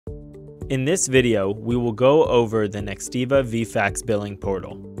In this video, we will go over the Nextiva vFAX billing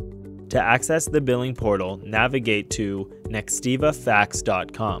portal. To access the billing portal, navigate to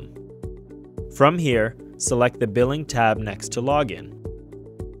nextivafax.com. From here, select the Billing tab next to Login.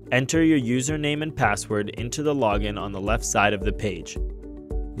 Enter your username and password into the login on the left side of the page.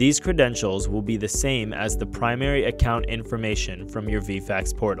 These credentials will be the same as the primary account information from your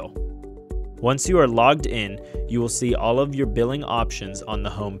vFAX portal. Once you are logged in, you will see all of your billing options on the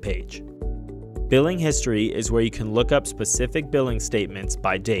home page. Billing history is where you can look up specific billing statements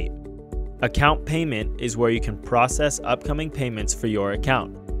by date. Account payment is where you can process upcoming payments for your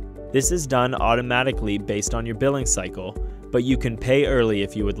account. This is done automatically based on your billing cycle, but you can pay early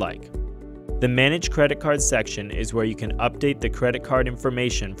if you would like. The Manage Credit Card section is where you can update the credit card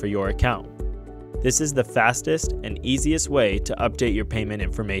information for your account. This is the fastest and easiest way to update your payment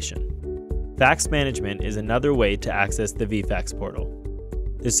information. Fax Management is another way to access the vFAX portal.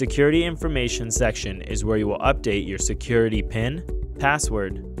 The Security Information section is where you will update your security PIN,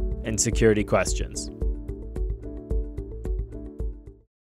 password, and security questions.